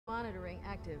Monitoring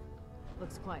active.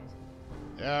 Looks quiet.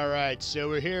 Alright, so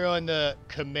we're here on the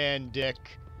command deck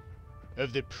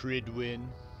of the Pridwin.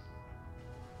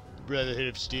 Brotherhood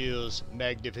of Steel's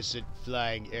magnificent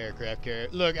flying aircraft carrier.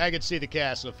 Look, I can see the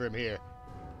castle from here.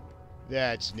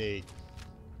 That's neat.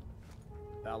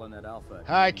 Baronet Alpha.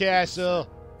 Hi, Castle.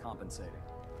 Compensating.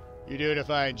 You're doing a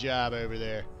fine job over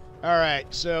there.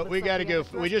 Alright, so we gotta go.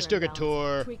 We just took a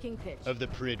tour of the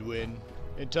Pridwin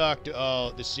and talked to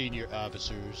all the senior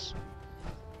officers.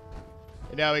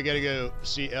 And now we gotta go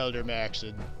see Elder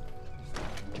Maxson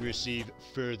to receive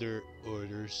further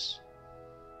orders.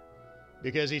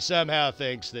 Because he somehow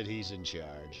thinks that he's in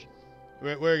charge.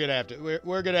 We're gonna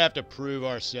have to prove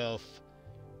ourselves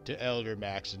to Elder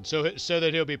Maxson so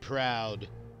that he'll be proud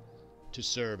to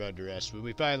serve under us when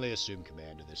we finally assume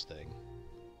command of this thing.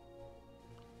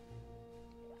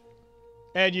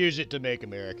 And use it to make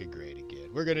America great again.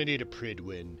 We're gonna need a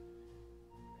Pridwin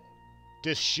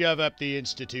to shove up the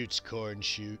Institute's corn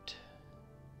chute.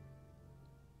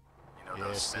 You know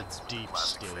yes, those the deep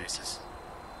plastic state. faces?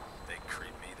 They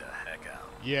creep me the heck out.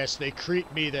 Yes, they creep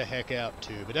me the heck out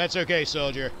too, but that's okay,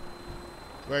 soldier.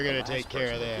 We're gonna take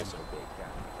care of them.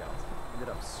 Ended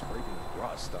up scraping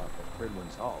rust off of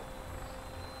Pridwin's hull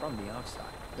from the outside.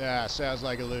 Ah, sounds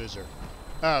like a loser.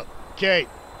 Oh, Cait.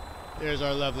 There's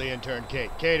our lovely intern, Cait.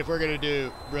 Cait, if we're gonna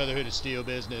do Brotherhood of Steel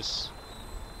business,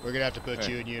 we're gonna have to put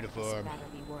you in uniform.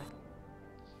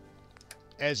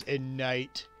 As a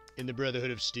knight in the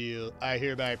Brotherhood of Steel, I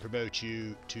hereby promote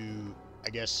you to, I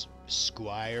guess,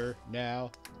 squire now.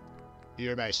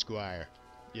 You're my squire.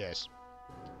 Yes.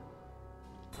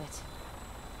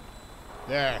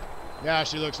 There. Now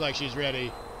she looks like she's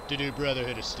ready to do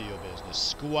Brotherhood of Steel business.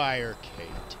 Squire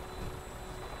Cait.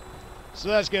 So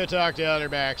let's go talk to Elder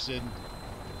Maxson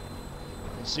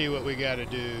and see what we gotta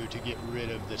do to get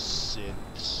rid of the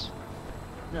synths.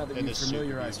 Now that you've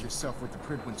familiarized yourself with the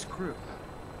Pridwin's crew,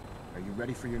 are you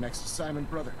ready for your next assignment,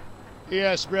 brother?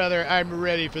 Yes, brother, I'm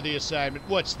ready for the assignment.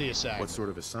 What's the assignment? What sort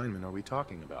of assignment are we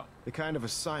talking about? The kind of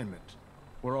assignment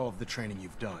where all of the training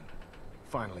you've done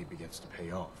finally begins to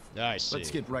pay off. I see.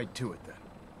 Let's get right to it then.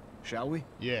 Shall we?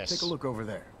 Yes. Take a look over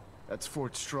there. That's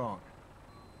Fort Strong.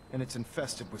 And it's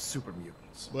infested with super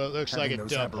mutants. Well, it looks like a those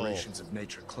dump hole. aberrations of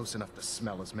nature close enough to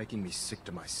smell is making me sick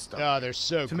to my stomach. Oh, they're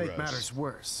so to gross. make matters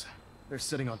worse, they're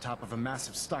sitting on top of a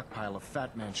massive stockpile of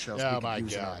Fat Man shells Oh we my could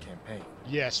use in our God. campaign.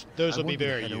 Yes, those will be I want you to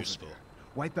very head over useful. there,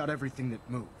 wipe out everything that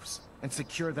moves, and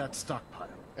secure that stockpile.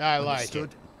 I like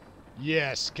Understood? it.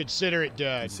 Yes, consider it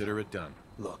done. Consider it done.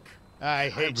 Look, I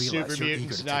hate realize super you're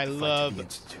mutants eager and to I take the fight to love the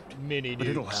Institute, mini but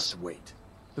it'll have nukes. to wait.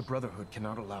 The Brotherhood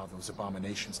cannot allow those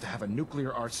abominations to have a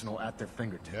nuclear arsenal at their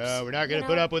fingertips. No, we're not gonna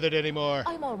put up with it anymore.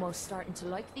 I'm almost starting to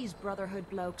like these Brotherhood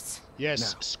blokes. Yes,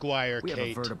 Now, Squire we have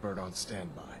Cait. a vertibird on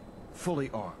standby, fully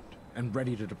armed and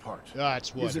ready to depart. Oh,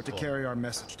 it's Use it to wonderful. carry our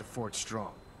message to Fort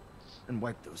Strong and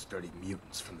wipe those dirty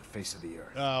mutants from the face of the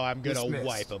earth. Oh, I'm gonna Dismissed.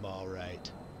 wipe them all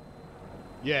right.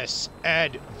 Yes,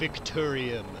 ad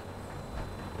victoriam.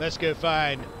 Let's go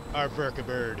find our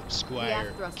vertibird,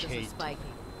 Squire Cait. Spiky,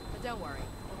 but don't worry,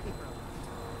 we'll keep her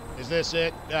alive. Is this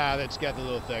it? Ah, that's got the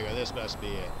little thing. This must be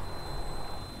it.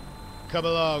 Come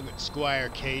along, Squire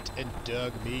Cait and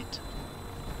Doug Meat.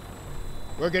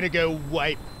 We're gonna go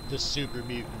wipe the super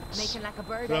mutants Making like a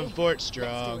bird, from eh? Fort Let's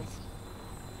Strong. do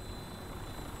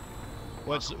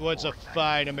it. What's a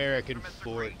fine American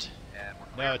fort?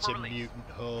 Now it's a mutant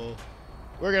hole.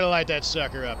 We're gonna light that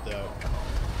sucker up though.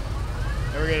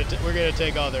 And we're gonna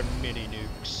take all their mini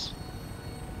nukes.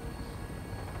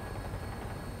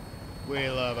 We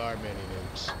love our mini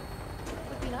nukes. It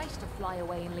would be nice to fly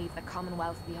away and leave the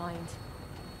Commonwealth behind.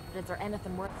 But is there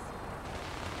anything worth?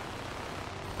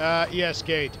 Yes,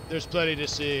 Cait. There's plenty to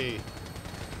see.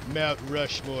 Mount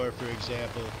Rushmore, for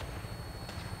example.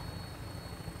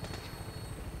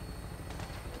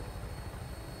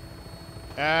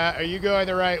 Are you going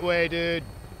the right way, dude?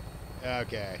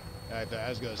 Okay. I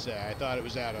was gonna say, I thought it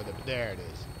was out on the, but there it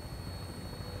is.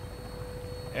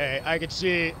 Hey, I can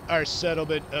see our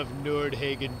settlement of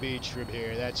Nordhagen Beach from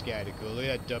here. That's kinda cool. Look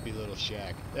at that dumpy little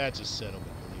shack. That's a settlement,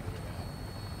 believe it or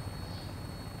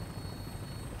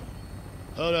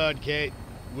not. Hold on, Cait.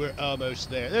 We're almost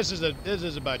there. This is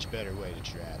a much better way to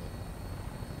travel.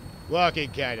 Walking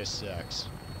kinda sucks.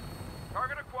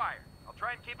 Target acquired. I'll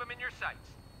try and keep him in your sights.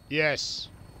 Yes.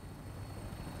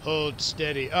 Hold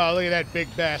steady. Oh, look at that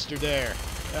big bastard there.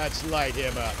 Let's light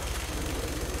him up.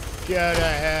 Go to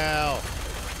hell.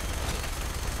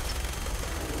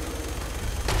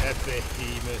 That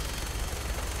behemoth.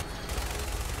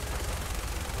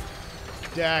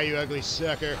 Die, you ugly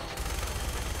sucker.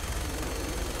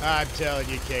 I'm telling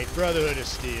you, Cait. Brotherhood of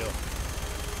Steel.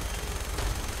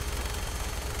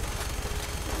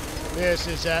 This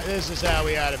is how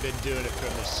we ought to have been doing it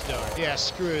from the start. Yeah,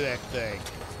 screw that thing.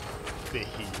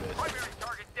 Behemoth. Primary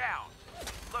target down.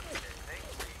 Look at this thing.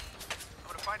 I'm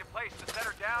gonna find a place to set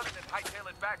her down and then hightail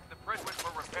it back to the Pridwin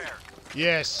for repair.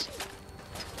 Yes.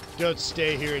 Don't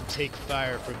stay here and take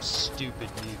fire from stupid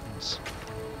mutants.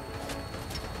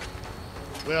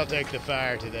 We'll take the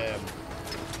fire to them.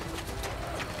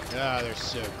 Ah, they're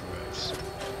so gross.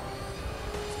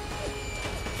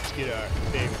 Let's get our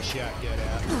favorite shotgun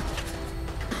out.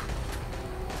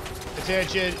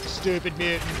 Attention, stupid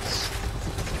mutants.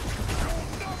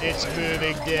 It's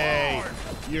moving day.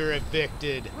 You're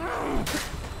evicted.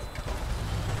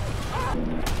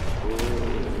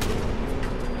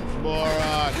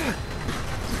 Moron.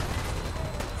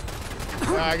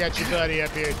 Oh, I got your buddy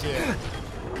up here too.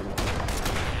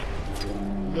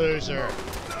 Loser.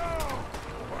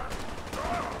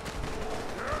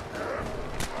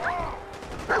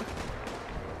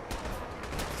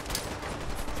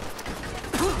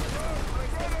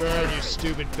 Burn, you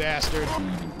stupid bastard.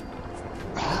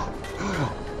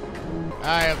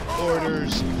 I have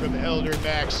orders from Elder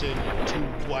Maxson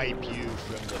to wipe you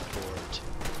from the fort.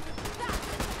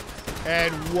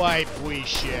 And wipe we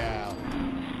shall.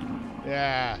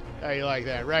 Yeah, how you like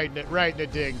that? Right in the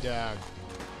ding-dong.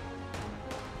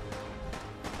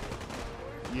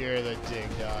 You're the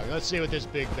ding-dong. Let's see what this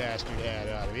big bastard had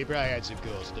on him. He probably had some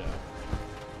cool stuff.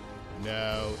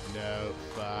 No,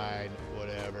 fine,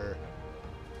 whatever.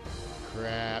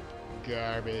 Crap,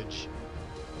 garbage.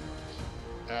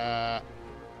 Yeah,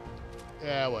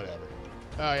 whatever.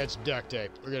 Oh, it's duct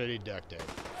tape. We're gonna need duct tape.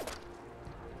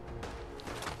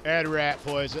 And rat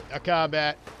poison, a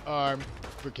combat arm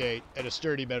for Cait, and a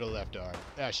sturdy metal left arm.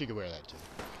 Ah, she can wear that too.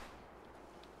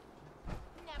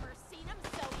 Never seen him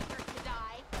so eager to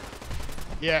die.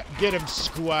 Yeah, get him,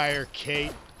 Squire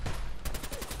Cait.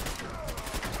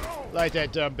 Light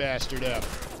that dumb bastard up.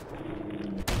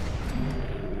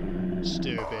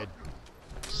 Stupid.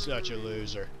 Such a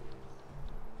loser.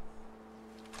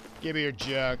 Give me your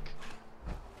junk.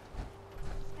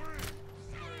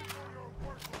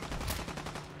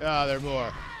 Oh, there are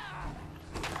more.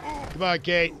 Come on,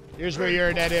 Cait. Here's where you're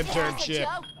in that internship.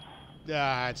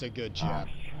 Ah, it's a good job.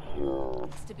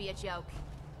 It's to be a joke.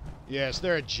 Yes,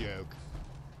 they're a joke.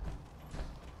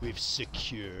 We've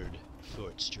secured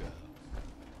Fort Strong.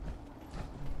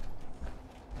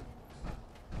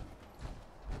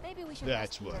 Maybe we should.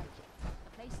 That's rest here. wonderful.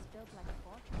 The place is built like a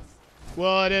fortress.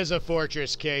 Well, it is a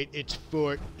fortress, Cait. It's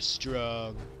Fort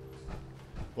Strong.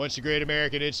 Once a great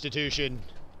American institution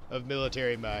of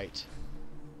military might.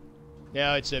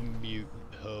 Now it's a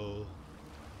mutant hole.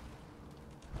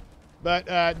 But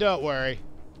don't worry.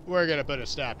 We're going to put a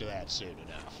stop to that soon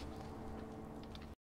enough.